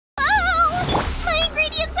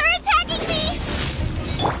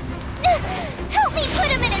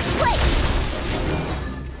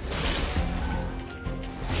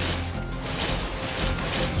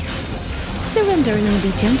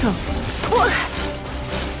Be gentle.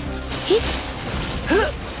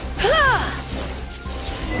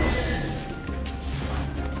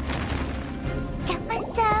 Got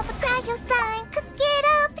myself a cryo sign, cook it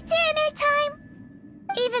up at dinner time.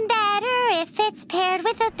 Even better if it's paired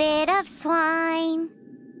with a bit of swine.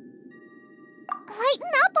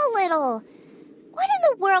 Lighten up a little. What in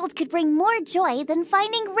the world could bring more joy than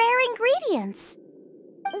finding rare ingredients?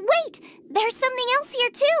 Wait, there's something else here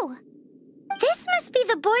too. This must be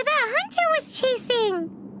the boar that Hunter was chasing.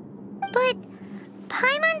 But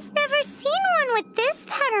Paimon's never seen one with this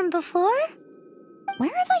pattern before.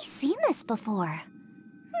 Where have I seen this before?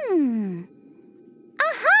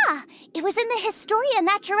 Aha! It was in the Historia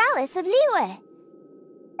Naturalis of Liyue.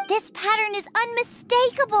 This pattern is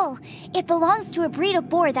unmistakable. It belongs to a breed of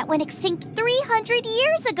boar that went extinct 300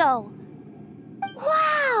 years ago.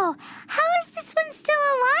 Wow! How is this one still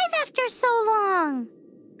alive after so long?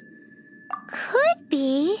 Could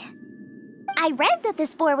be. I read that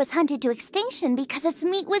this boar was hunted to extinction because its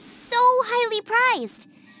meat was so highly prized.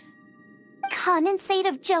 Condensate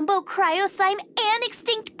of jumbo cryo slime and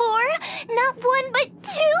extinct boar? Not one, but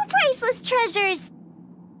two priceless treasures!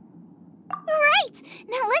 Right!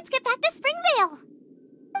 Now let's get back to Springvale!